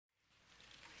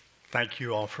Thank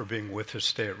you all for being with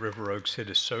us today at River Oaks. It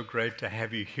is so great to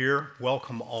have you here.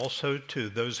 Welcome also to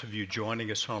those of you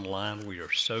joining us online. We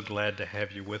are so glad to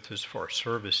have you with us for our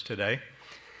service today.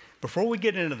 Before we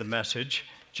get into the message,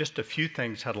 just a few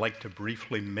things I'd like to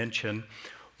briefly mention.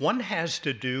 One has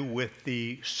to do with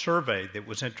the survey that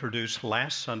was introduced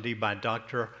last Sunday by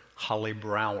Dr. Holly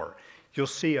Brower. You'll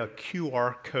see a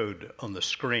QR code on the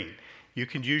screen. You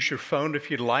can use your phone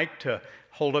if you'd like to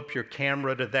hold up your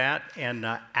camera to that and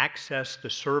access the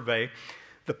survey.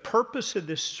 The purpose of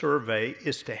this survey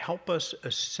is to help us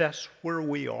assess where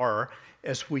we are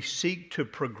as we seek to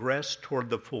progress toward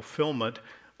the fulfillment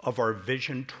of our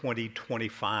Vision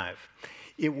 2025.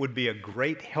 It would be a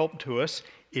great help to us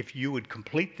if you would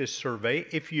complete this survey.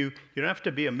 If you don't have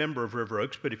to be a member of River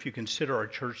Oaks, but if you consider our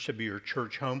church to be your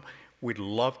church home, we'd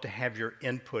love to have your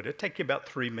input. It'll take you about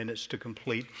 3 minutes to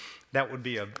complete. That would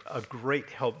be a great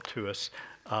help to us.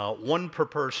 One per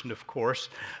person, of course,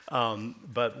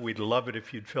 but we'd love it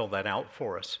if you'd fill that out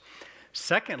for us.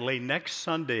 Secondly, next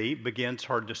Sunday begins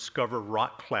our Discover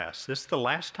Rock class. This is the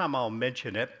last time I'll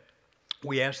mention it.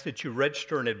 We ask that you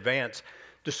register in advance.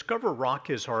 Discover Rock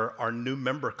is our new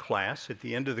member class. At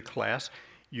the end of the class,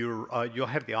 you'll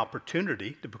have the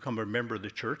opportunity to become a member of the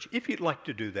church. If you'd like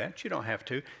to do that, you don't have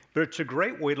to, but it's a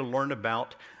great way to learn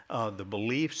about the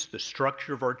beliefs, the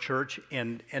structure of our church,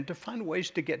 and to find ways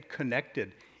to get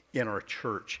connected in our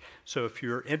church. So if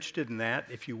you're interested in that,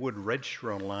 if you would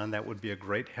register online, that would be a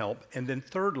great help. And then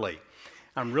thirdly,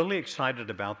 I'm really excited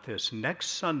about this.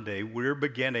 Next Sunday, we're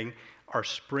beginning our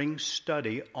spring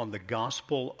study on the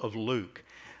Gospel of Luke.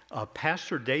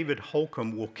 Pastor David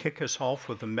Holcomb will kick us off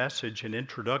with a message, an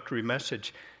introductory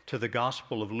message to the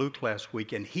Gospel of Luke last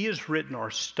week, and he has written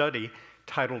our study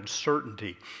titled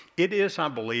Certainty. It is, I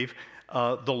believe,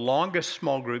 the longest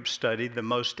small group study, the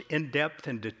most in-depth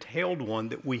and detailed one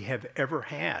that we have ever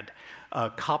had.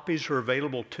 Copies are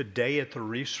available today at the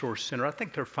Resource Center. I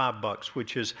think they're $5,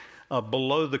 which is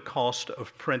below the cost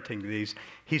of printing these.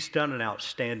 He's done an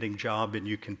outstanding job, and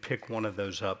you can pick one of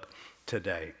those up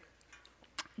today.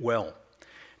 Well,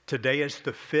 today is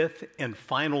the fifth and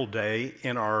final day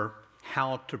in our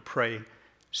How to Pray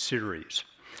series.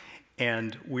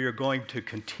 And we are going to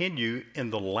continue in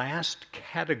the last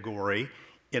category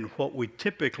in what we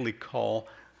typically call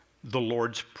the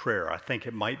Lord's Prayer. I think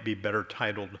it might be better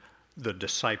titled the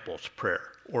Disciples'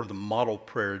 Prayer, or the model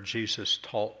prayer Jesus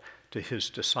taught to his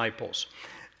disciples.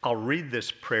 I'll read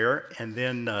this prayer and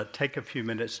then take a few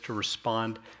minutes to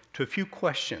respond to a few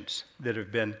questions that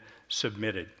have been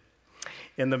submitted.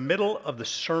 In the middle of the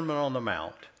Sermon on the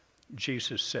Mount,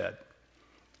 Jesus said,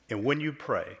 "And when you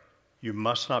pray, you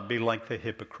must not be like the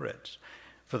hypocrites,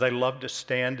 for they love to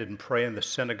stand and pray in the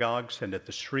synagogues and at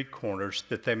the street corners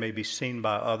that they may be seen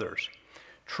by others.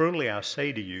 Truly I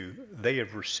say to you, they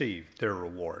have received their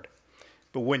reward.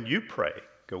 But when you pray,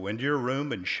 go into your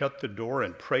room and shut the door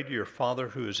and pray to your Father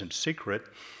who is in secret,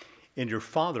 and your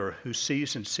Father who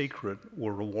sees in secret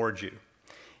will reward you.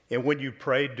 And when you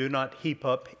pray, do not heap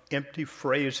up empty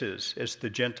phrases as the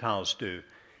Gentiles do,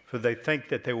 for they think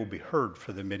that they will be heard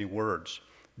for the many words.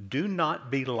 Do not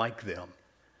be like them,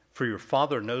 for your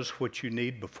Father knows what you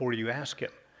need before you ask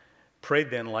him. Pray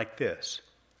then like this: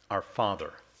 Our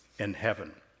Father in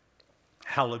heaven,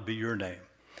 hallowed be your name.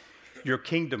 Your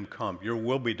kingdom come, your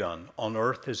will be done on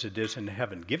earth as it is in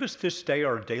heaven. Give us this day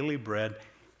our daily bread,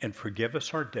 and forgive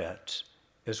us our debts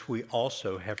as we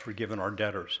also have forgiven our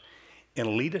debtors.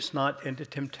 And lead us not into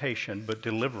temptation, but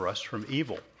deliver us from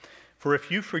evil. For if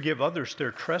you forgive others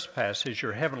their trespasses,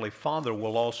 your heavenly Father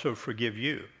will also forgive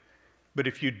you. But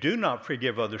if you do not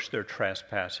forgive others their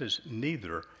trespasses,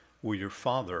 neither will your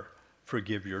Father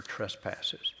forgive your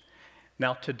trespasses."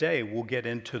 Now today we'll get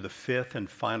into the fifth and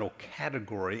final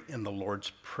category in the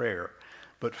Lord's Prayer.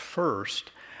 But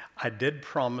first, I did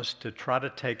promise to try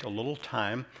to take a little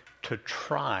time to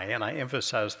try, and I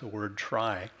emphasize the word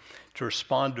try, to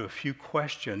respond to a few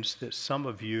questions that some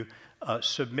of you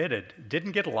submitted.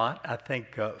 Didn't get a lot, I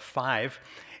think 5,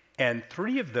 and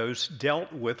 3 of those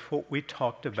dealt with what we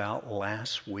talked about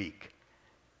last week: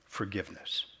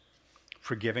 forgiveness,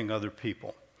 forgiving other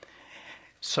people.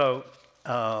 So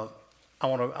I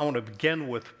want to begin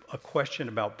with a question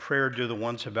about prayer, do the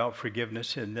ones about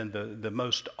forgiveness, and then the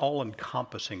most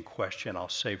all-encompassing question I'll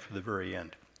save for the very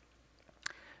end.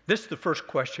 This is the first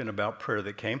question about prayer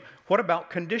that came. What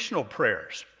about conditional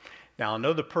prayers? Now, I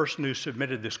know the person who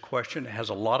submitted this question has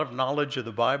a lot of knowledge of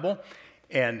the Bible,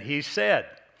 and he said,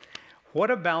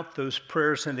 what about those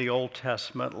prayers in the Old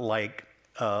Testament like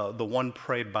the one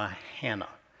prayed by Hannah?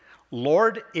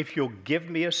 Lord, if you'll give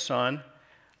me a son,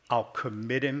 I'll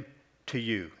commit him to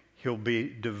you. He'll be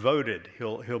devoted.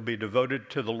 He'll be devoted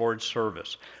to the Lord's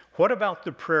service. What about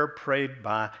the prayer prayed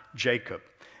by Jacob?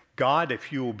 God,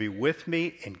 if you will be with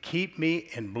me and keep me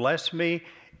and bless me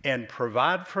and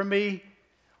provide for me,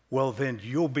 well, then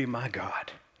you'll be my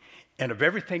God. And of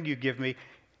everything you give me,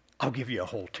 I'll give you a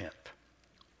whole tenth.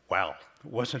 Wow,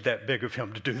 it wasn't that big of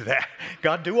him to do that.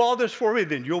 God, do all this for me,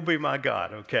 then you'll be my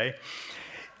God, okay?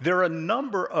 There are a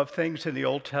number of things in the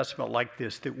Old Testament like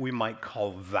this that we might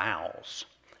call vows.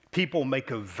 People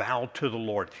make a vow to the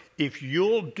Lord. If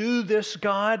you'll do this,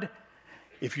 God,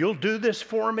 if you'll do this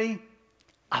for me,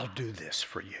 I'll do this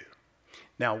for you.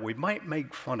 Now, we might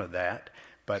make fun of that,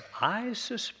 but I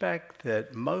suspect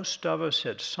that most of us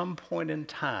at some point in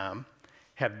time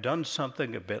have done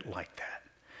something a bit like that.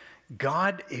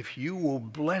 God, if you will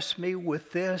bless me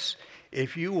with this,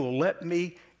 if you will let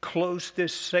me close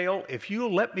this sale, if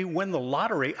you'll let me win the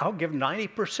lottery, I'll give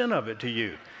 90% of it to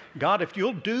you. God, if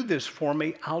you'll do this for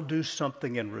me, I'll do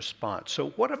something in response. So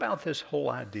what about this whole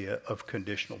idea of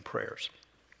conditional prayers?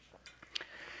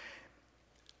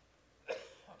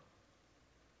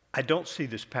 I don't see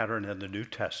this pattern in the New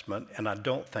Testament, and I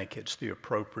don't think it's the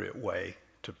appropriate way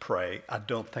to pray. I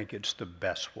don't think it's the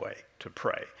best way to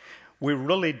pray. We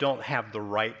really don't have the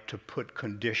right to put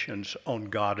conditions on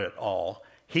God at all.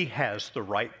 He has the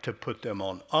right to put them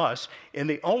on us. And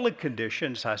the only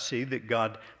conditions I see that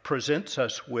God presents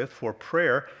us with for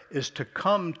prayer is to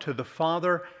come to the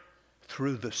Father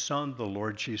through the Son, the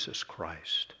Lord Jesus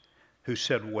Christ, who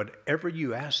said, whatever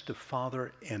you ask the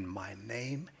Father in my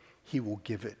name, he will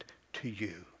give it to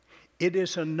you. It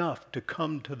is enough to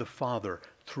come to the Father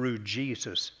through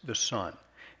Jesus, the Son.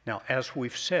 Now, as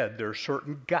we've said, there are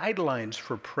certain guidelines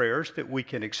for prayers that we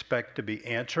can expect to be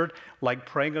answered, like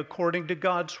praying according to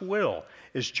God's will.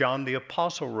 As John the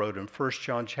Apostle wrote in 1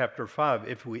 John chapter 5,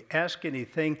 if we ask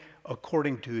anything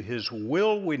according to his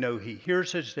will, we know he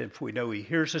hears us. If we know he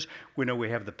hears us, we know we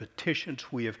have the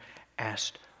petitions we have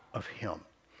asked of him.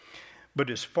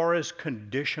 But as far as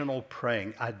conditional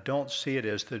praying, I don't see it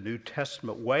as the New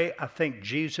Testament way. I think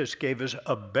Jesus gave us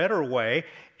a better way,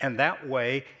 and that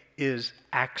way is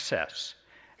access.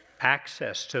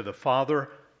 Access to the Father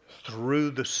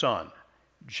through the Son,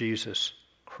 Jesus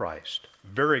Christ.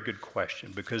 Very good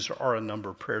question, because there are a number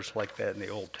of prayers like that in the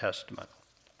Old Testament.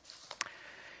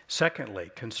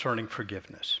 Secondly, concerning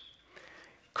forgiveness.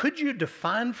 Could you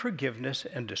define forgiveness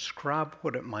and describe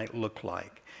what it might look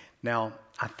like? Now,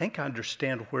 I think I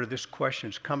understand where this question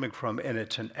is coming from, and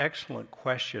it's an excellent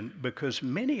question because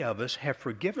many of us have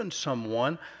forgiven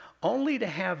someone only to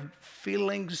have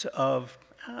feelings of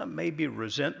maybe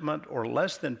resentment or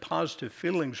less than positive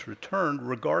feelings returned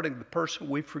regarding the person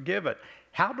we've forgiven.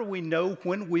 How do we know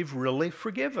when we've really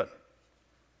forgiven?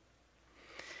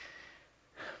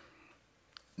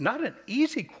 Not an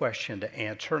easy question to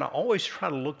answer, and I always try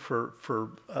to look for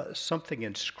something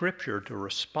in Scripture to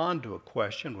respond to a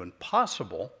question when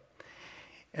possible.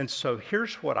 And so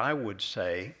here's what I would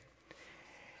say.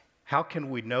 How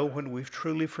can we know when we've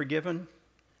truly forgiven?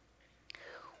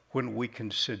 When we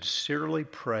can sincerely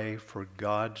pray for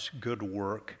God's good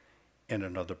work in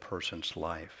another person's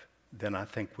life. Then I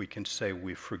think we can say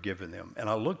we've forgiven them. And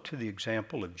I look to the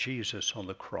example of Jesus on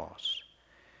the cross,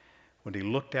 when he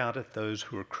looked out at those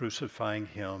who were crucifying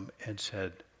him and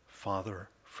said, Father,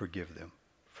 forgive them,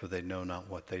 for they know not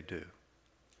what they do.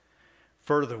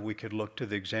 Further, we could look to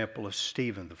the example of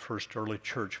Stephen, the first early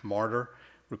church martyr,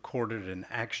 recorded in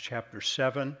Acts chapter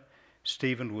 7.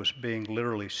 Stephen was being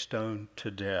literally stoned to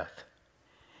death.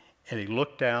 And he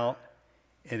looked out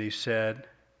and he said,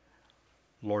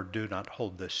 Lord, do not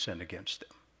hold this sin against them.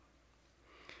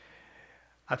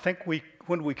 I think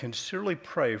when we can sincerely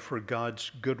pray for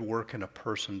God's good work in a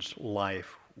person's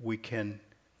life, we can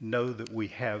know that we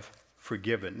have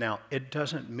forgiven. Now, it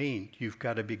doesn't mean you've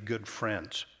got to be good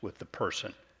friends with the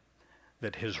person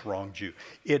that has wronged you.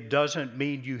 It doesn't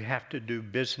mean you have to do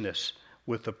business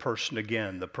with the person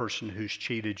again, the person who's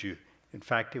cheated you. In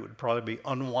fact, it would probably be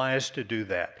unwise to do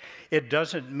that. It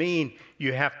doesn't mean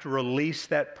you have to release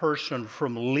that person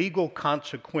from legal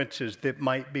consequences that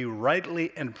might be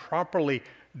rightly and properly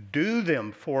due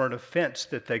them for an offense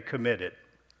that they committed.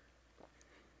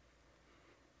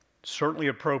 Certainly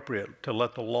appropriate to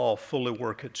let the law fully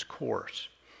work its course.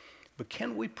 But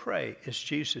can we pray as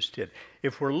Jesus did?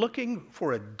 If we're looking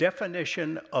for a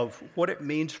definition of what it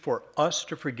means for us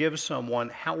to forgive someone,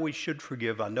 how we should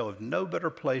forgive, I know of no better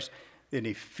place than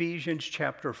Ephesians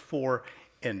chapter 4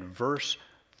 and verse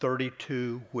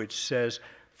 32, which says,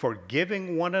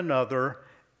 forgiving one another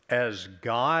as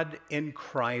God in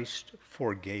Christ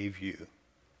forgave you.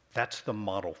 That's the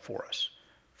model for us.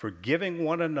 Forgiving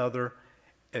one another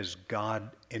as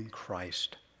God in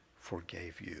Christ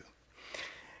forgave you.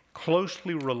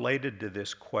 Closely related to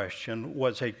this question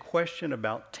was a question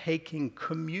about taking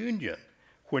communion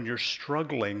when you're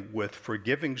struggling with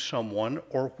forgiving someone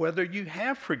or whether you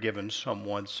have forgiven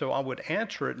someone. So I would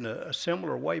answer it in a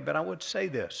similar way, but I would say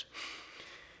this.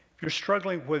 If you're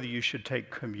struggling whether you should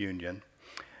take communion,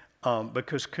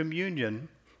 because communion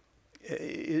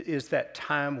is that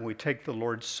time when we take the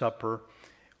Lord's Supper,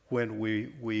 when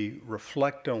we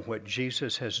reflect on what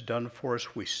Jesus has done for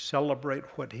us, we celebrate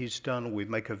what he's done, we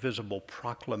make a visible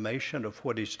proclamation of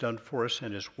what he's done for us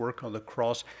and his work on the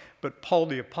cross. But Paul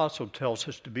the Apostle tells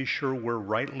us to be sure we're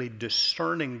rightly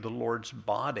discerning the Lord's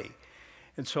body.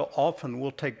 And so often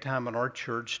we'll take time in our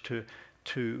church to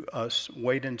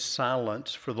wait in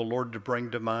silence for the Lord to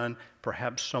bring to mind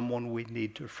perhaps someone we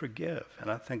need to forgive. And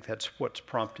I think that's what's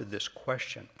prompted this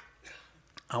question.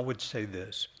 I would say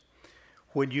this.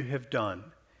 When you have done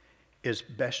as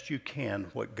best you can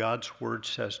what God's word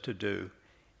says to do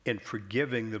in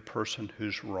forgiving the person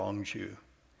who's wronged you,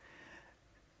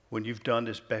 when you've done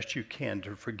as best you can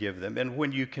to forgive them, and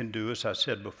when you can do, as I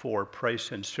said before, pray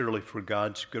sincerely for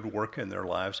God's good work in their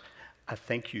lives, I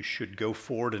think you should go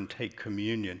forward and take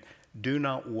communion. Do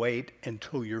not wait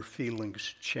until your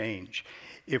feelings change.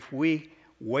 If we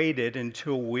waited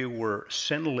until we were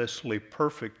sinlessly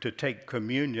perfect to take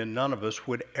communion, none of us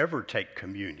would ever take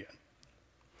communion.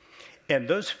 And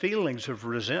those feelings of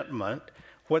resentment,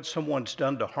 what someone's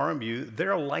done to harm you,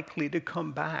 they're likely to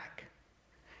come back.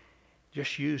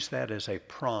 Just use that as a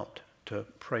prompt to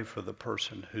pray for the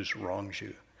person who's wronged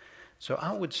you. So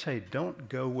I would say don't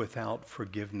go without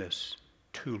forgiveness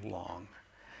too long.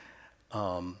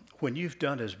 When you've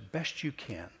done as best you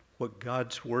can what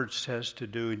God's word says to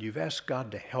do, and you've asked God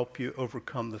to help you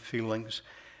overcome the feelings,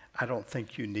 I don't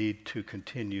think you need to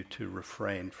continue to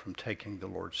refrain from taking the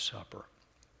Lord's Supper.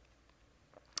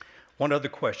 One other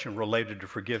question related to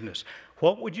forgiveness.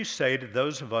 What would you say to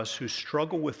those of us who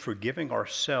struggle with forgiving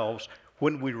ourselves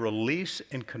when we release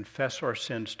and confess our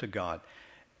sins to God?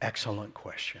 Excellent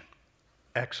question.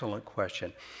 Excellent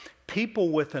question. People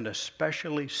with an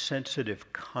especially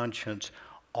sensitive conscience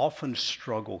often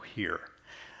struggle here.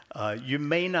 You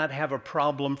may not have a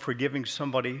problem forgiving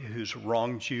somebody who's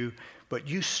wronged you, but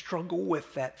you struggle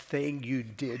with that thing you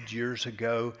did years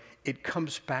ago. It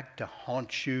comes back to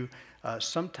haunt you.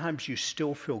 Sometimes you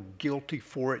still feel guilty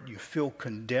for it. You feel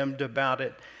condemned about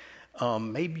it.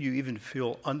 Maybe you even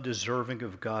feel undeserving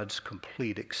of God's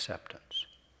complete acceptance.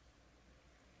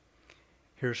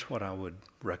 Here's what I would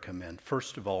recommend.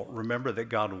 First of all, remember that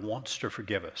God wants to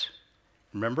forgive us.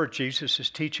 Remember, Jesus is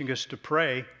teaching us to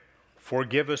pray,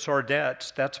 forgive us our debts.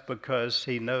 That's because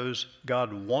he knows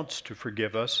God wants to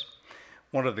forgive us.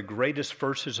 One of the greatest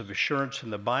verses of assurance in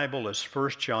the Bible is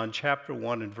 1 John chapter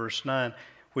 1 and verse 9,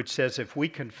 which says, if we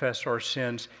confess our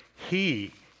sins,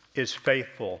 he is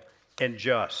faithful and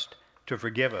just to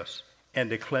forgive us and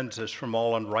to cleanse us from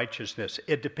all unrighteousness.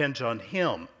 It depends on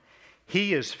him.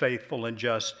 He is faithful and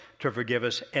just to forgive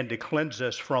us and to cleanse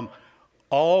us from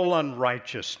all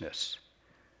unrighteousness.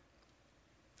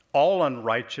 All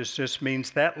unrighteousness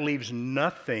means that leaves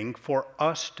nothing for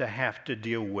us to have to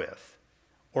deal with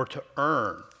or to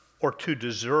earn or to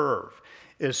deserve.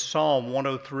 As Psalm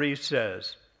 103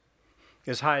 says,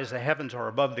 as high as the heavens are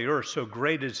above the earth, so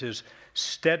great is his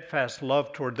steadfast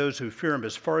love toward those who fear him.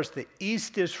 As far as the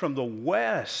east is from the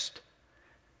west,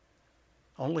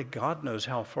 only God knows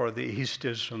how far the east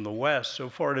is from the west. So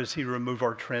far does he remove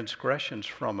our transgressions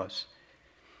from us.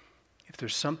 If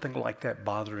there's something like that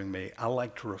bothering me, I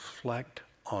like to reflect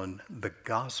on the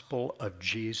gospel of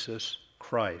Jesus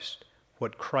Christ,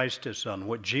 what Christ has done,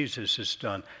 what Jesus has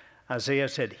done. Isaiah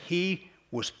said, he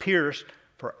was pierced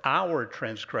for our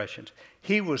transgressions.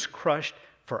 He was crushed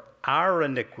for our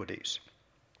iniquities.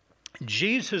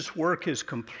 Jesus' work is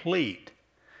complete.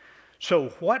 So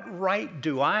what right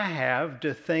do I have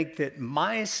to think that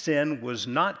my sin was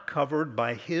not covered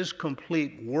by his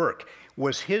complete work?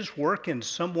 Was his work in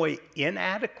some way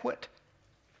inadequate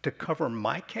to cover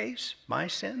my case, my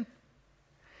sin?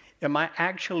 Am I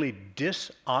actually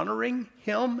dishonoring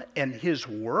him and his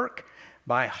work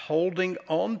by holding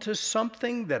on to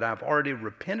something that I've already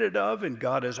repented of and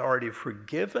God has already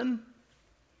forgiven?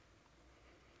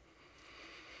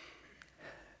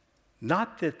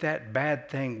 Not that that bad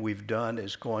thing we've done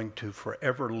is going to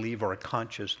forever leave our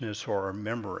consciousness or our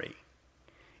memory.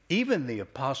 Even the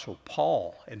Apostle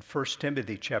Paul in 1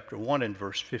 Timothy chapter 1 and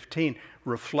verse 15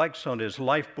 reflects on his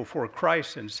life before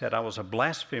Christ and said, I was a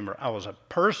blasphemer, I was a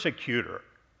persecutor.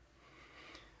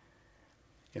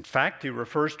 In fact, he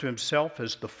refers to himself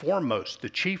as the foremost, the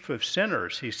chief of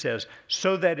sinners. He says,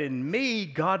 so that in me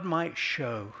God might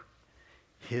show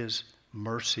his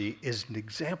mercy is an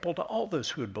example to all those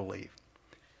who would believe.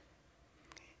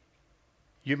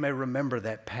 You may remember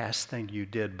that past thing you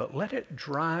did, but let it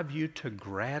drive you to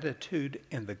gratitude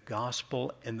in the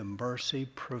gospel and the mercy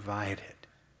provided.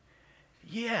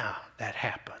 Yeah, that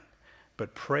happened.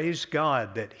 But praise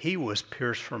God that he was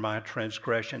pierced for my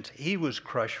transgressions. He was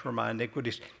crushed for my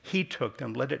iniquities. He took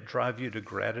them. Let it drive you to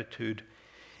gratitude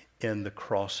in the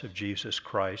cross of Jesus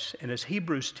Christ. And as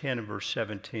Hebrews 10 and verse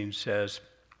 17 says,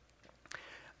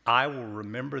 I will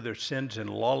remember their sins and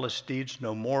lawless deeds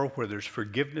no more. Where there's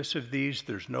forgiveness of these,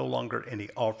 there's no longer any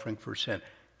offering for sin.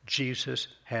 Jesus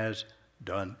has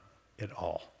done it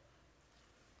all.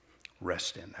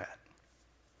 Rest in that.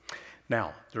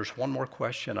 Now, there's one more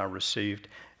question I received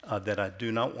that I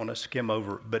do not want to skim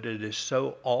over, but it is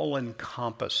so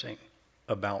all-encompassing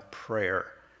about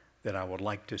prayer that I would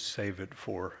like to save it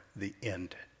for the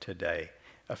end today,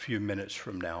 a few minutes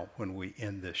from now when we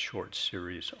end this short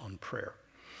series on prayer.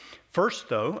 First,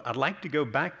 though, I'd like to go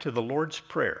back to the Lord's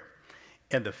Prayer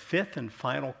and the fifth and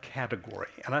final category.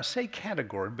 And I say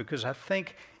category because I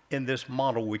think in this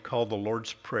model we call the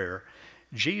Lord's Prayer,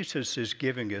 Jesus is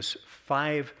giving us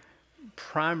 5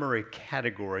 primary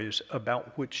categories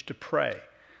about which to pray.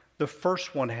 The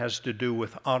first one has to do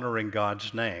with honoring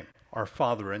God's name. Our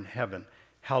Father in heaven,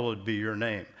 hallowed be your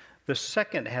name. The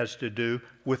second has to do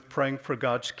with praying for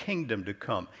God's kingdom to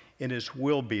come and his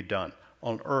will be done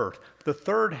on earth. The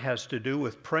third has to do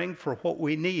with praying for what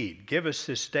we need. Give us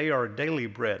this day our daily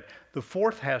bread. The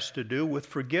fourth has to do with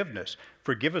forgiveness.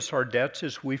 Forgive us our debts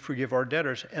as we forgive our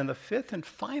debtors. And the fifth and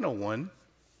final one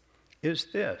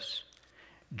is this.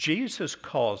 Jesus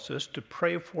calls us to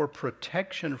pray for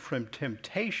protection from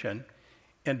temptation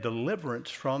and deliverance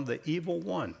from the evil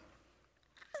one.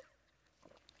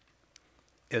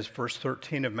 As verse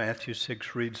 13 of Matthew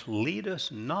 6 reads, lead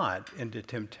us not into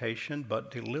temptation,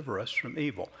 but deliver us from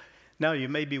evil. Now you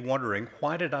may be wondering,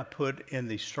 why did I put in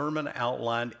the sermon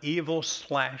outline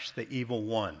evil/the evil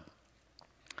one?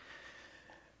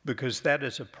 Because that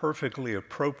is a perfectly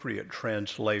appropriate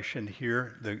translation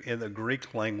here. In the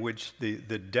Greek language, the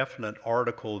definite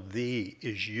article "the"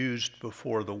 is used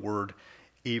before the word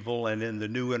evil, and in the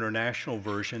New International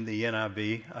Version, the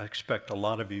NIV, I expect a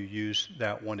lot of you use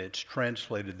that one. It's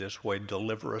translated this way,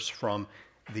 deliver us from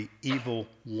the evil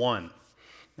one.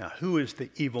 Now, who is the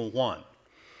evil one?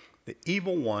 The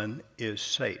evil one is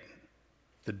Satan,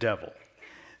 the devil.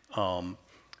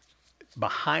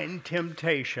 Behind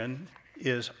temptation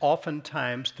is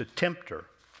oftentimes the tempter.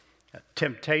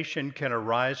 Temptation can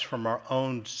arise from our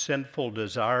own sinful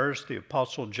desires. The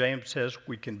Apostle James says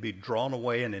we can be drawn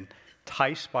away and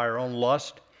enticed by our own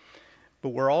lust. But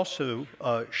we're also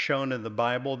shown in the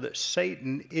Bible that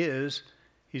Satan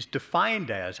he's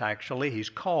defined as, actually, he's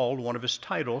called, one of his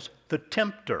titles, the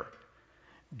tempter.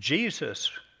 Jesus,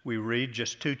 we read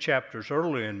just 2 chapters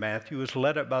earlier in Matthew, is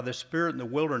led up by the Spirit in the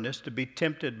wilderness to be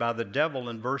tempted by the devil.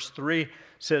 And verse 3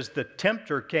 says, the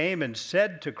tempter came and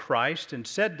said to Christ and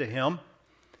said to him,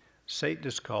 Satan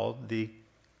is called the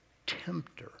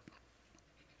tempter.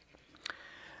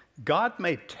 God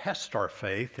may test our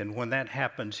faith, and when that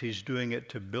happens, he's doing it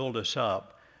to build us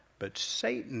up. But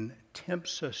Satan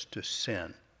tempts us to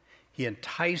sin. He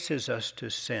entices us to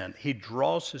sin. He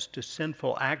draws us to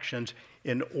sinful actions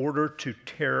in order to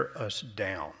tear us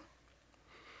down.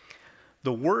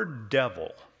 The word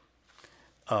devil,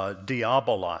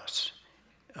 diabolos,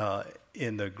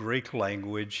 in the Greek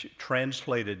language,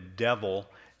 translated devil,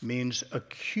 means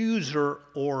accuser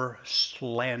or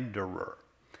slanderer.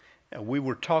 And we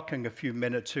were talking a few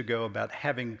minutes ago about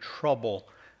having trouble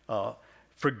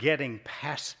forgetting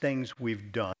past things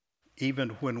we've done, even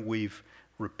when we've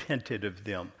repented of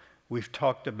them. We've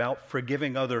talked about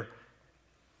forgiving other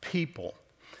people.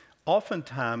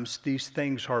 Oftentimes, these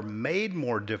things are made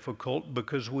more difficult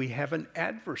because we have an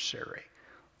adversary,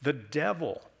 the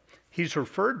devil. He's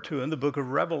referred to in the book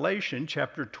of Revelation,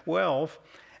 chapter 12,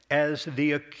 as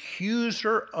the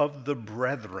accuser of the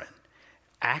brethren.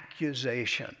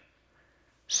 Accusation,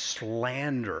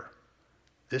 slander.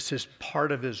 This is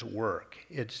part of his work.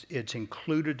 It's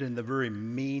included in the very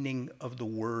meaning of the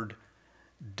word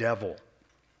devil.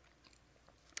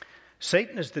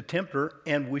 Satan is the tempter,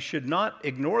 and we should not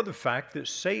ignore the fact that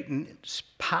Satan's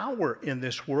power in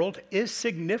this world is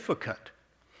significant.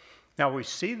 Now, we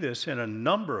see this in a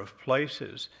number of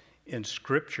places in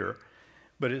Scripture,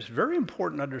 but it's very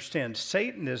important to understand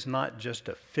Satan is not just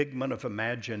a figment of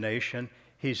imagination.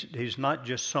 He's not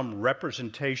just some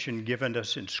representation given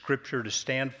us in Scripture to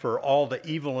stand for all the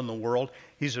evil in the world.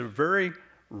 He's a very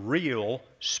real,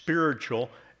 spiritual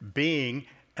being,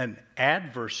 an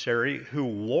adversary who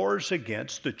wars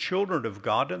against the children of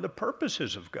God and the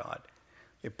purposes of God.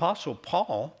 The Apostle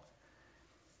Paul,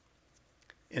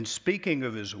 in speaking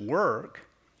of his work,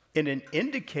 And in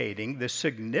indicating the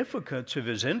significance of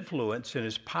his influence and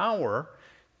his power,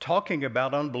 talking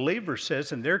about unbelievers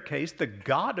says, in their case, the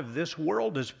God of this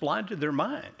world has blinded their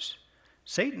minds.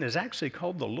 Satan is actually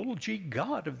called the little g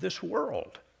God of this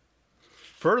world.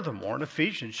 Furthermore, in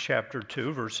Ephesians chapter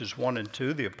 2, verses 1 and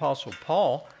 2, the Apostle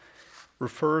Paul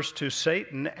refers to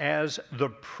Satan as the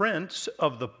prince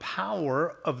of the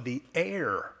power of the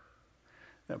air.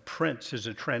 Now, prince is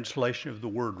a translation of the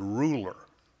word ruler,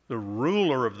 the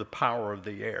ruler of the power of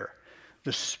the air,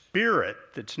 the spirit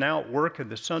that's now at work in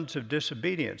the sons of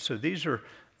disobedience. So these are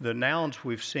the nouns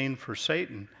we've seen for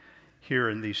Satan here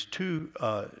in these two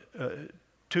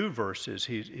verses.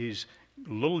 He's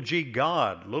little g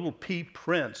God, little p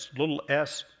prince, little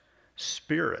s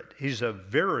spirit. He's a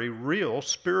very real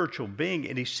spiritual being,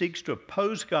 and he seeks to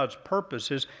oppose God's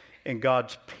purposes and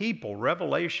God's people.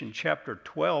 Revelation chapter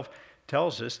 12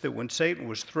 tells us that when Satan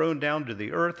was thrown down to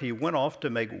the earth, he went off to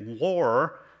make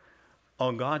war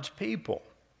on God's people.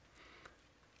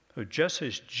 So just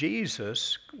as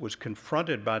Jesus was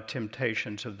confronted by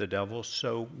temptations of the devil,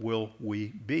 so will we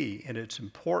be. And it's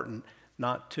important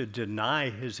not to deny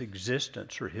his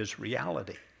existence or his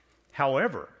reality.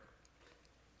 However,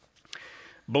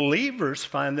 believers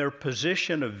find their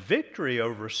position of victory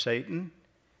over Satan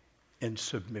in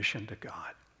submission to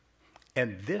God.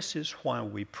 And this is why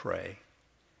we pray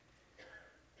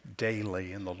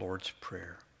daily in the Lord's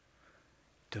Prayer.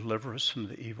 Deliver us from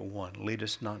the evil one. Lead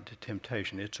us not into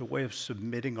temptation. It's a way of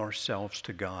submitting ourselves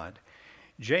to God.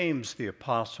 James the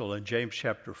apostle in James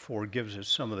chapter 4 gives us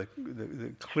some of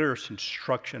the clearest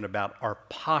instruction about our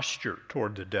posture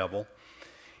toward the devil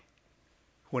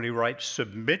when he writes,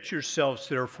 "Submit yourselves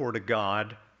therefore to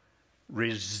God,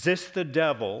 resist the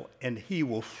devil, and he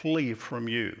will flee from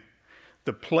you."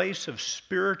 The place of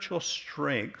spiritual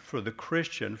strength for the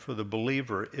Christian, for the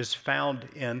believer, is found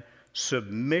in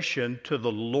submission to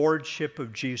the lordship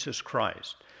of Jesus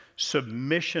Christ,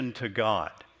 submission to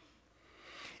God.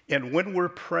 And when we're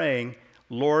praying,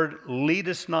 "Lord, lead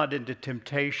us not into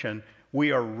temptation,"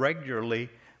 we are regularly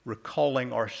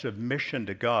recalling our submission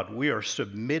to God. We are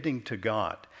submitting to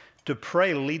God. To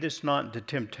pray, "Lead us not into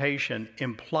temptation,"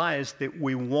 implies that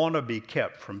we want to be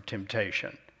kept from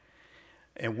temptation.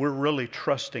 And we're really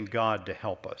trusting God to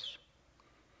help us.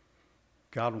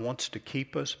 God wants to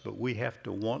keep us, but we have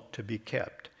to want to be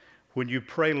kept. When you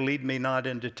pray, "Lead me not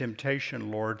into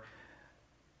temptation, Lord,"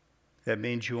 that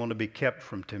means you want to be kept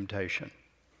from temptation.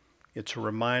 It's a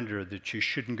reminder that you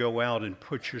shouldn't go out and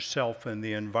put yourself in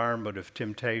the environment of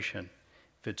temptation.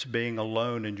 If it's being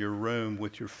alone in your room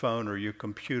with your phone or your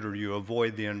computer, you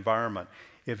avoid the environment.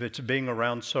 If it's being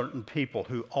around certain people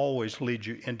who always lead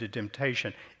you into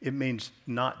temptation, it means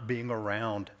not being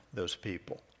around those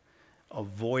people.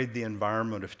 Avoid the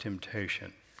environment of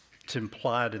temptation. It's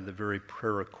implied in the very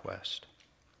prayer request.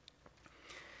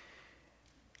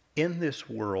 In this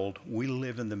world, we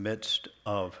live in the midst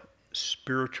of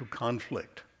spiritual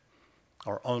conflict.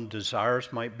 Our own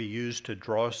desires might be used to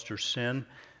draw us to sin.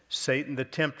 Satan the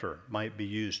tempter might be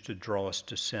used to draw us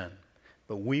to sin.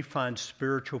 But we find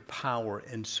spiritual power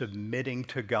in submitting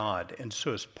to God. And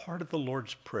so as part of the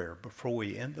Lord's Prayer, before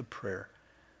we end the prayer,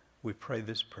 we pray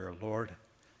this prayer: "Lord,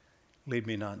 lead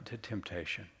me not into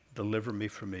temptation. Deliver me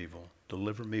from evil.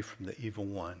 Deliver me from the evil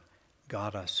one.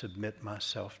 God, I submit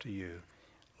myself to you.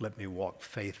 Let me walk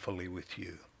faithfully with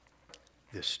you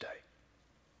this day."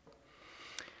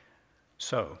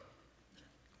 So,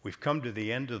 we've come to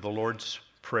the end of the Lord's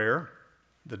Prayer,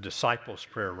 the disciples'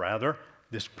 prayer rather,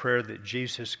 this prayer that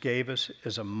Jesus gave us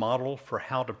as a model for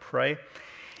how to pray.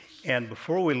 And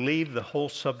before we leave the whole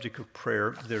subject of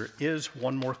prayer, there is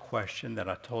one more question that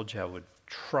I told you I would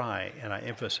try, and I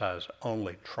emphasize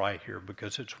only try here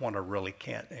because it's one I really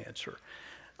can't answer.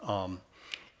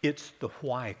 It's the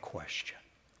why question.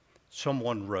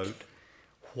 Someone wrote,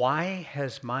 "Why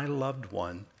has my loved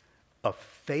one, a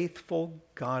faithful,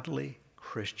 godly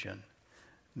Christian,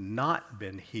 not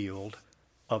been healed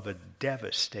of a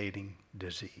devastating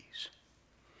disease?"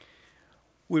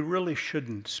 We really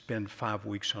shouldn't spend 5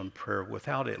 weeks on prayer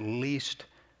without at least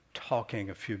talking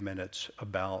a few minutes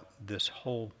about this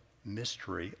whole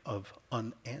mystery of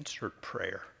unanswered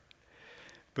prayer.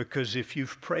 Because if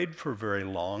you've prayed for very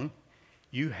long,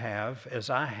 you have, as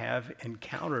I have,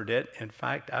 encountered it. In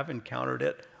fact, I've encountered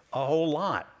it a whole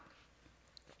lot.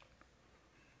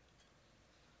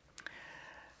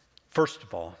 First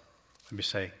of all, let me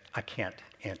say, I can't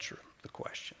answer the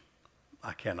question.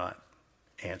 I cannot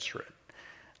answer it.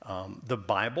 The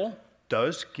Bible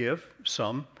does give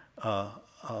some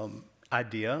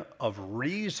idea of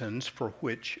reasons for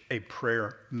which a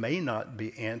prayer may not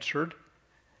be answered.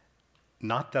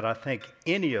 Not that I think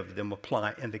any of them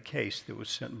apply in the case that was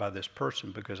sent by this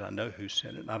person, because I know who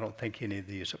sent it, and I don't think any of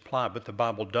these apply, but the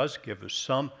Bible does give us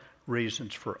some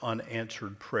reasons for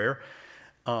unanswered prayer.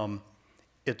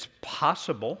 It's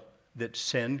possible that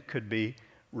sin could be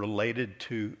related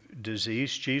to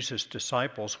disease. Jesus'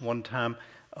 disciples one time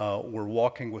were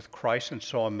walking with Christ and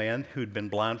saw a man who'd been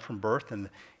blind from birth, and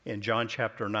in John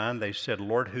chapter 9 they said,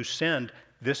 "Lord, who sinned,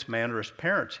 this man or his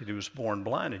parents, that he was born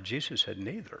blind?" And Jesus said,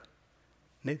 neither,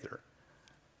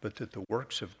 but that the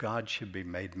works of God should be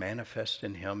made manifest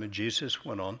in him. And Jesus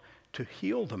went on to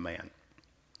heal the man.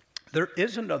 There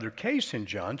is another case in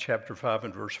John chapter 5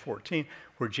 and verse 14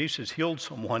 where Jesus healed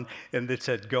someone and that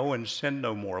said, "Go and sin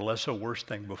no more, lest a worse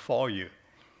thing befall you."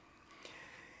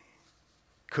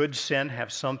 Could sin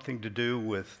have something to do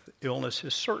with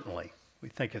illnesses? Certainly. We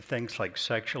think of things like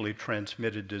sexually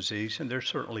transmitted disease, and there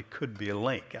certainly could be a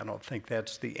link. I don't think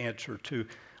that's the answer to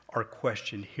our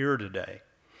question here today.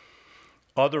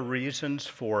 Other reasons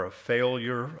for a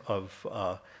failure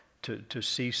of to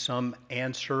see some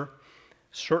answer,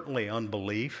 certainly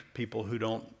unbelief, people who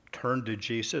don't turn to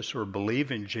Jesus or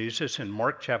believe in Jesus. In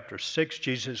Mark chapter 6,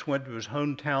 Jesus went to his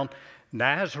hometown,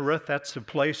 Nazareth. That's the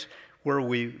place where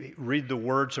we read the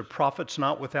words of prophets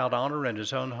not without honor in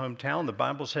his own hometown. The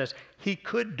Bible says he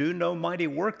could do no mighty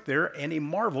work there, and he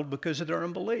marveled because of their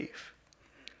unbelief.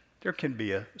 There can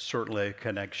be certainly a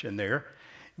connection there.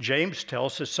 James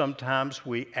tells us sometimes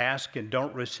we ask and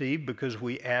don't receive because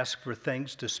we ask for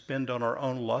things to spend on our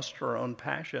own lust or our own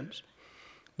passions.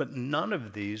 But none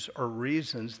of these are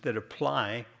reasons that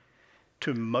apply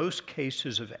to most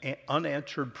cases of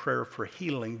unanswered prayer for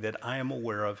healing that I am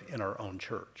aware of in our own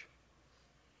church.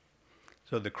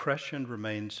 So the question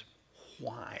remains,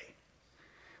 why?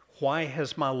 Why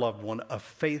has my loved one, a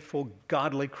faithful,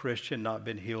 godly Christian, not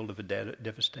been healed of a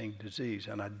devastating disease?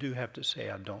 And I do have to say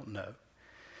I don't know.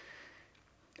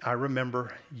 I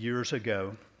remember years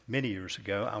ago, many years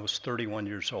ago, I was 31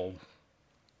 years old,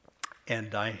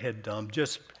 and I had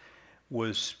just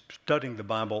was studying the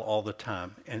Bible all the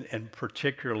time, and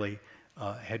particularly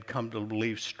had come to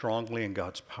believe strongly in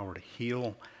God's power to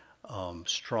heal,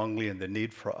 strongly in the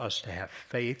need for us to have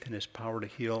faith in his power to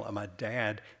heal. And my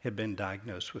dad had been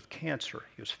diagnosed with cancer.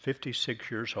 He was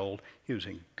 56 years old. He was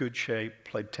in good shape,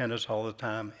 played tennis all the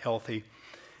time, healthy,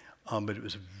 but it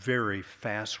was very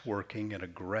fast-working and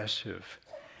aggressive.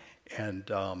 And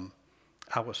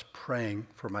I was praying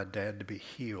for my dad to be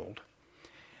healed.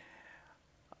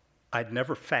 I'd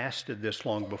never fasted this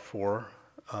long before.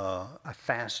 I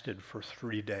fasted for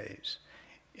 3 days,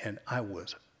 and I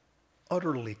was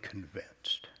utterly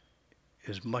convinced,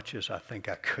 as much as I think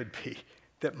I could be,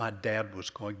 that my dad was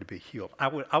going to be healed.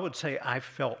 I would say I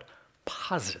felt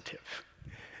positive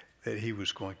that he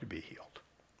was going to be healed.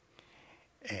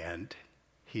 And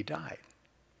he died.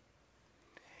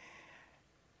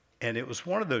 And it was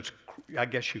one of those, I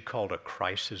guess you'd call it a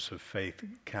crisis of faith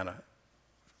kind of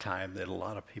time that a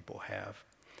lot of people have.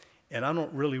 And I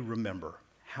don't really remember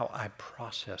how I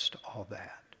processed all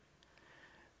that.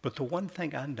 But the one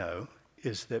thing I know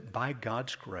is that by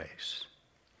God's grace,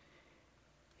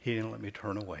 he didn't let me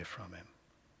turn away from him,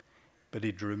 but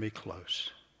he drew me close.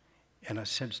 And I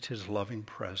sensed his loving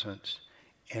presence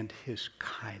and his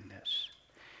kindness.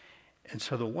 And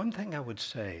so the one thing I would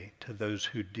say to those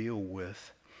who deal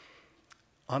with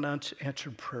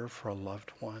unanswered prayer for a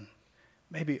loved one,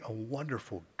 maybe a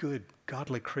wonderful, good,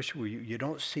 godly Christian where you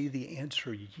don't see the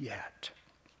answer yet.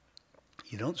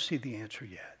 You don't see the answer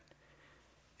yet,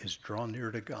 is draw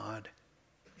near to God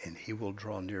and he will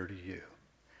draw near to you.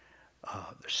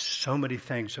 There's so many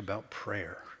things about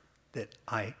prayer that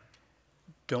I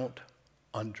don't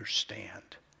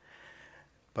understand.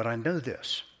 But I know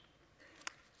this.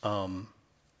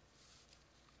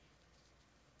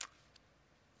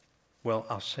 Well,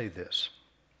 I'll say this.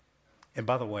 And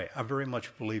by the way, I very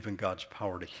much believe in God's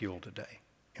power to heal today.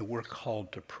 And we're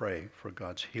called to pray for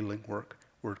God's healing work.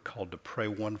 We're called to pray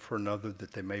one for another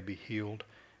that they may be healed.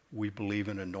 We believe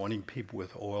in anointing people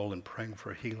with oil and praying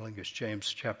for healing, as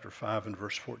James chapter 5 and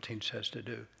verse 14 says to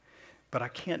do. But I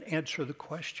can't answer the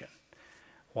question.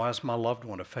 Why has my loved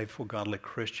one, a faithful, godly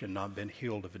Christian, not been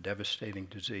healed of a devastating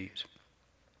disease?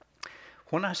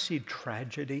 When I see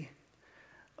tragedy,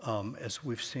 as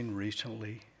we've seen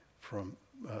recently from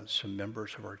some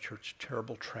members of our church,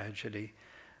 terrible tragedy,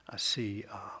 I see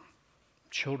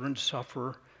children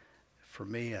suffer. For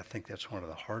me, I think that's one of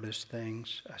the hardest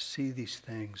things. I see these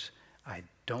things I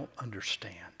don't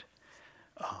understand.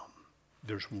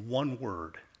 There's one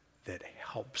word that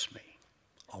helps me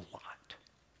a lot,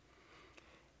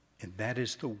 and that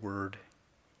is the word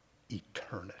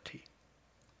eternity.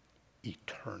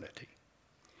 Eternity.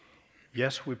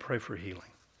 Yes, we pray for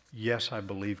healing. Yes, I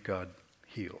believe God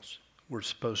heals. We're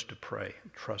supposed to pray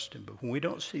and trust him. But when we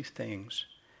don't see things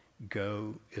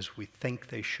go as we think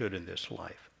they should in this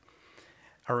life,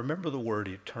 I remember the word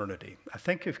eternity. I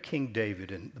think of King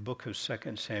David in the book of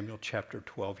 2 Samuel chapter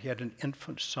 12. He had an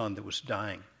infant son that was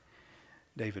dying.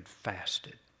 David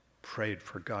fasted, prayed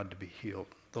for God to be healed.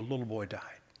 The little boy died.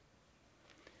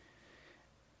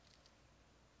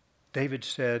 David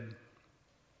said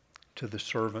to the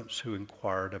servants who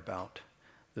inquired about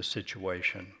the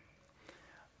situation,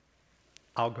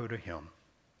 I'll go to him,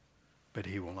 but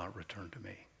he will not return to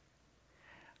me.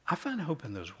 I find hope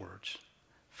in those words.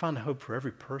 I find hope for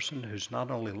every person who's not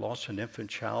only lost an infant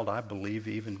child, I believe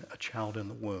even a child in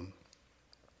the womb.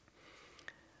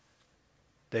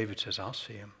 David says, I'll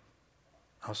see him.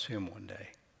 I'll see him one day.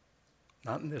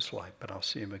 Not in this life, but I'll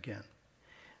see him again.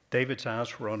 David's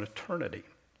eyes were on eternity.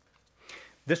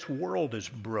 This world is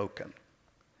broken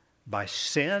by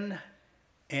sin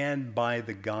and by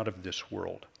the god of this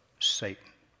world, Satan.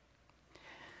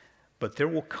 But there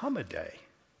will come a day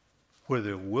where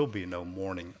there will be no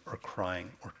mourning or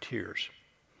crying or tears.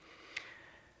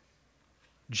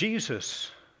 Jesus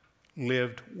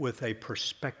lived with a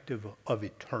perspective of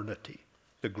eternity,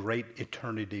 the great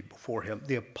eternity before him.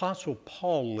 The Apostle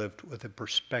Paul lived with a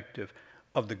perspective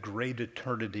of the great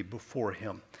eternity before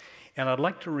him. And I'd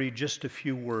like to read just a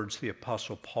few words the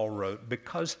Apostle Paul wrote,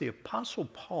 because the Apostle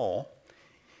Paul,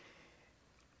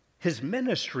 his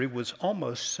ministry was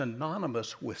almost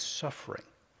synonymous with suffering.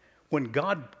 When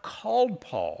God called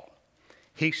Paul,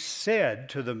 he said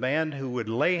to the man who would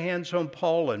lay hands on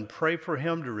Paul and pray for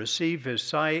him to receive his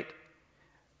sight,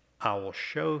 I will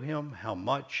show him how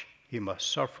much he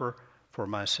must suffer for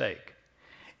my sake.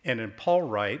 And then Paul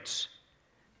writes,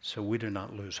 so we do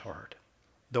not lose heart.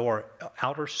 Though our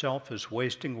outer self is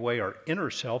wasting away, our inner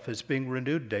self is being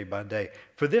renewed day by day.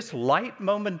 For this light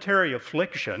momentary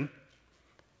affliction,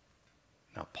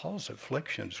 now Paul's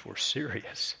afflictions were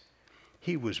serious.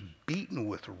 He was beaten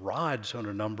with rods on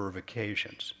a number of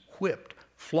occasions, whipped,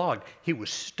 flogged. He was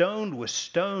stoned with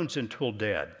stones until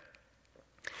dead.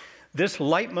 This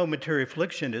light momentary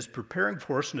affliction is preparing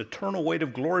for us an eternal weight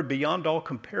of glory beyond all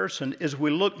comparison as we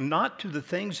look not to the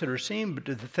things that are seen, but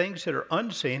to the things that are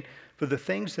unseen. For the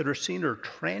things that are seen are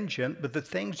transient, but the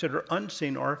things that are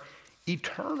unseen are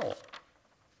eternal.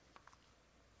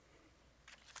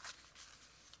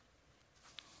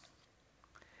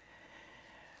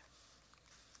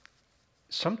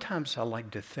 Sometimes I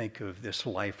like to think of this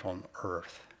life on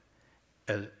earth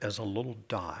as a little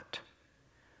dot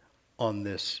on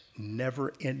this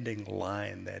never-ending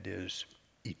line that is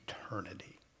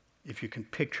eternity. If you can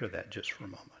picture that just for a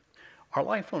moment. Our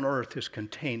life on earth is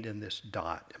contained in this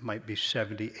dot. It might be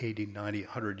 70, 80, 90,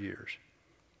 100 years.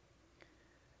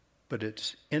 But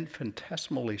it's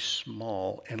infinitesimally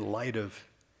small in light of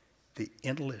the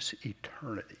endless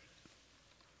eternity.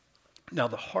 Now,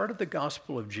 the heart of the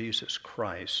gospel of Jesus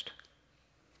Christ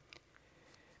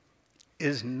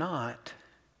is not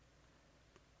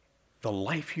the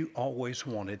life you always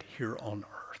wanted here on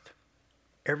earth.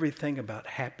 Everything about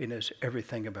happiness,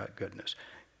 everything about goodness.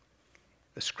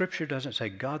 The scripture doesn't say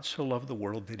God so loved the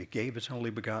world that he gave his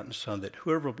only begotten son that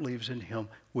whoever believes in him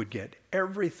would get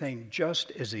everything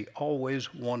just as he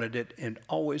always wanted it and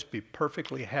always be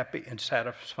perfectly happy and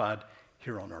satisfied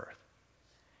here on earth.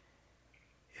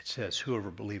 It says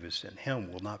whoever believes in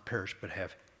him will not perish but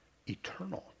have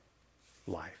eternal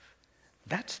life.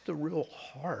 That's the real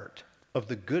heart of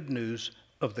the good news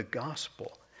of the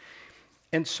gospel.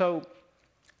 And so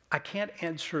I can't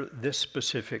answer this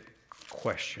specific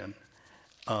question.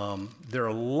 There are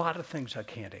a lot of things I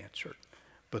can't answer.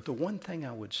 But the one thing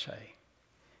I would say,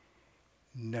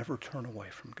 never turn away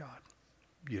from God.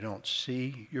 You don't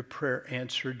see your prayer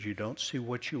answered. You don't see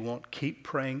what you want. Keep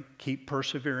praying. Keep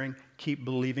persevering. Keep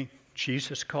believing.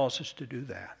 Jesus calls us to do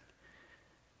that.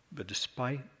 But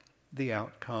despite the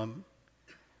outcome,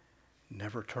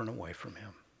 never turn away from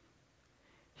him.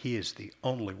 He is the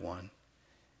only one.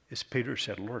 As Peter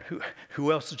said, Lord,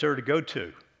 who else is there to go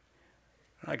to?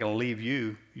 I'm not going to leave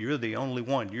you. You're the only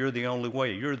one. You're the only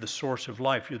way. You're the source of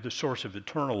life. You're the source of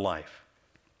eternal life.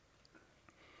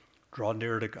 Draw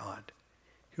near to God.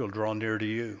 He'll draw near to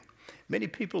you. Many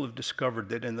people have discovered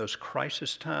that in those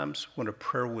crisis times when a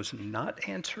prayer was not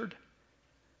answered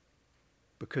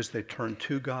because they turned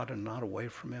to God and not away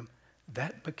from him,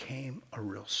 that became a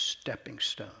real stepping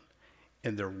stone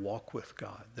in their walk with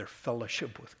God, their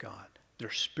fellowship with God,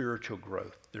 their spiritual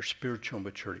growth, their spiritual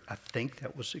maturity. I think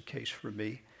that was the case for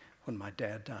me when my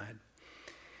dad died.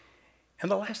 And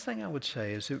the last thing I would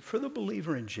say is that for the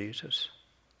believer in Jesus,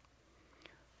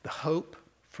 the hope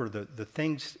for the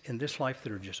things in this life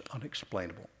that are just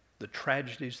unexplainable, the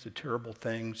tragedies, the terrible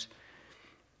things.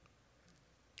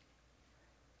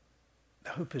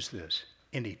 The hope is this: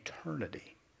 in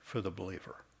eternity for the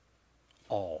believer,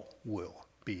 all will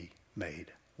be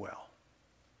made well.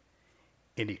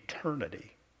 In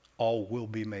eternity, all will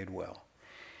be made well.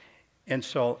 And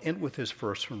so I'll end with these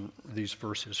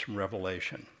verses from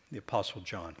Revelation, the Apostle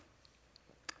John.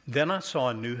 Then I saw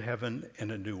a new heaven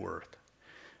and a new earth.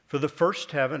 For the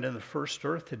first heaven and the first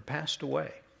earth had passed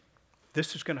away.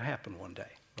 This is going to happen one day,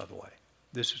 by the way.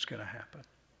 This is going to happen.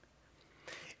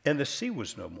 And the sea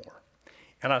was no more.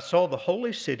 And I saw the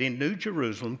holy city, New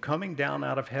Jerusalem, coming down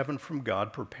out of heaven from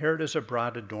God, prepared as a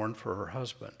bride adorned for her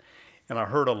husband. And I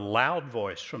heard a loud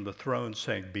voice from the throne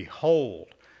saying, Behold,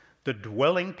 the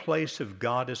dwelling place of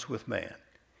God is with man.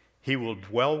 He will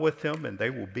dwell with them, and they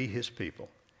will be his people.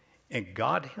 And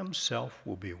God himself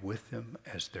will be with them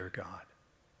as their God.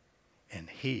 And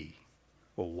he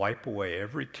will wipe away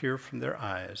every tear from their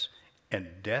eyes, and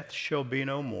death shall be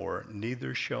no more,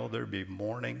 neither shall there be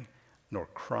mourning, nor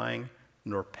crying,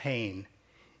 nor pain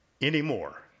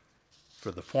anymore,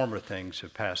 for the former things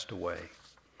have passed away.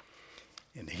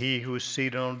 And he who is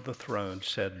seated on the throne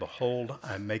said, Behold,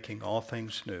 I am making all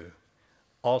things new.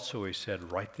 Also he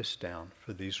said, Write this down,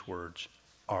 for these words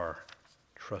are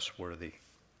trustworthy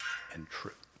and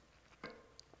true.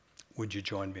 Would you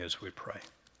join me as we pray?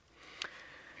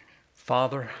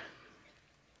 Father,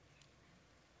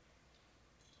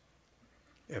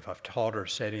 if I've taught or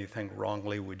said anything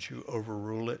wrongly, would you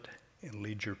overrule it and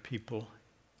lead your people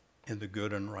in the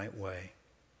good and right way?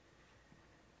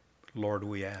 Lord,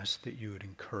 we ask that you would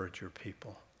encourage your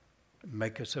people.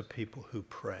 Make us a people who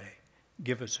pray.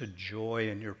 Give us a joy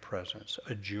in your presence,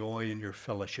 a joy in your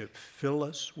fellowship. Fill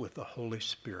us with the Holy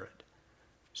Spirit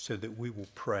so that we will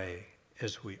pray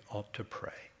as we ought to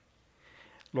pray.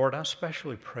 Lord, I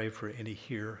especially pray for any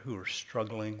here who are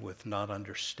struggling with not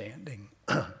understanding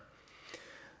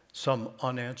some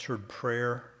unanswered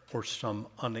prayer or some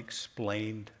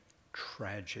unexplained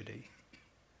tragedy.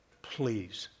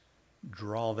 Please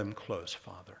draw them close,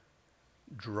 Father.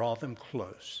 Draw them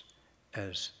close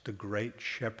as the great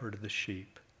shepherd of the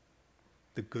sheep,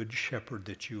 the good shepherd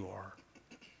that you are.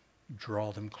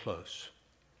 Draw them close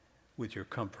with your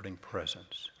comforting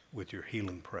presence, with your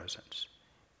healing presence.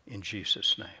 In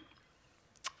Jesus' name,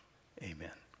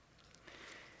 amen.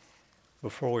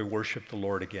 Before we worship the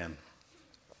Lord again,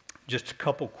 just a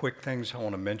couple quick things I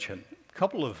want to mention. A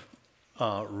couple of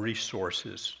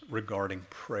resources regarding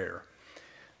prayer.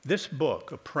 This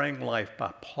book, A Praying Life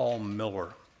by Paul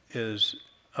Miller, is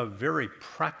a very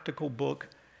practical book,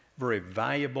 very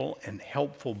valuable and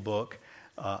helpful book.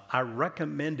 I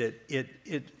recommend it.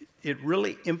 It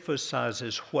really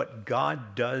emphasizes what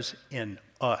God does in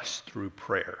us through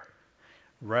prayer,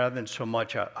 rather than so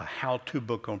much a how-to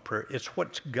book on prayer. It's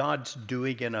what God's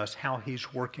doing in us, how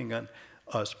he's working on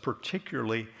us,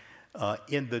 particularly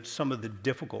in some of the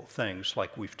difficult things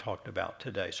like we've talked about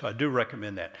today. So I do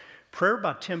recommend that. Prayer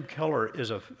by Tim Keller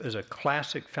is a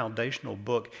classic foundational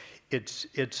book. It's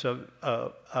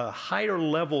a higher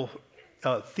level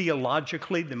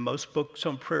theologically than most books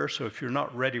on prayer. So if you're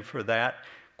not ready for that,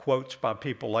 quotes by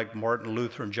people like Martin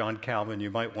Luther and John Calvin, you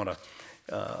might want to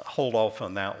hold off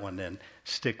on that one and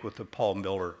stick with the Paul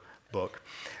Miller book.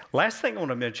 Last thing I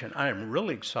want to mention, I am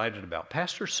really excited about.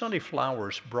 Pastor Sonny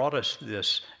Flowers brought us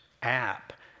this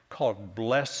app called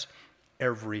Bless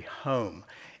Every Home.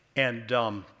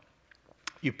 And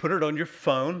you put it on your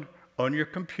phone, on your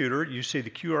computer. You see the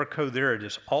QR code there. It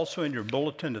is also in your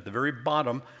bulletin at the very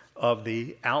bottom of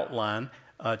the outline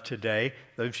today.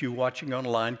 Those of you watching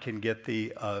online can get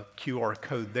the QR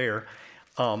code there.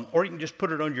 Or you can just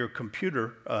put it on your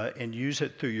computer and use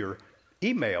it through your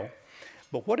email.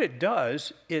 But what it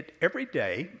does, every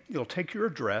day, it'll take your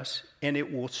address and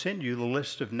it will send you the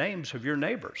list of names of your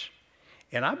neighbors.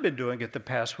 And I've been doing it the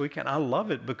past week, and I love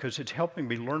it because it's helping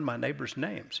me learn my neighbors'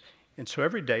 names. And so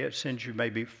every day it sends you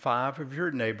maybe 5 of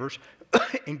your neighbors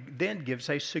and then gives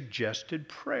a suggested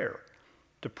prayer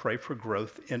to pray for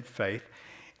growth in faith.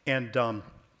 And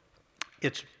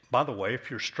it's, by the way, if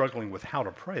you're struggling with how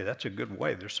to pray, that's a good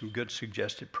way. There's some good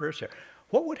suggested prayers there.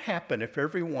 What would happen if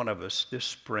every one of us this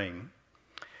spring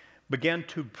began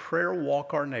to prayer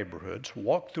walk our neighborhoods,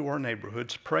 walk through our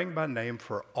neighborhoods, praying by name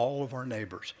for all of our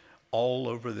neighbors all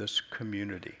over this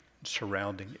community,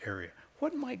 surrounding area?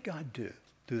 What might God do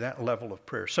through that level of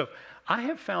prayer? So I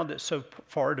have found it so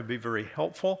far to be very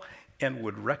helpful and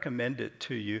would recommend it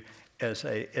to you as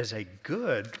a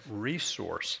good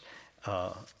resource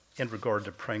in regard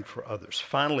to praying for others.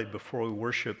 Finally, before we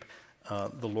worship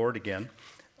the Lord again,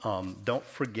 Don't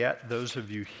forget, those of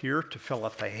you here, to fill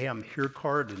out the Hey, I'm Here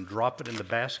card and drop it in the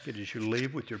basket as you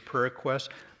leave with your prayer requests.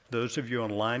 Those of you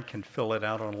online can fill it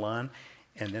out online.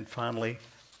 And then finally,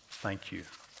 thank you.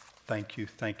 Thank you,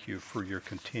 thank you for your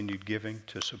continued giving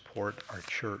to support our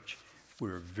church.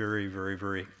 We're very, very,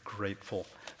 very grateful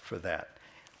for that.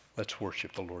 Let's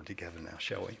worship the Lord together now,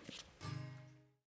 shall we?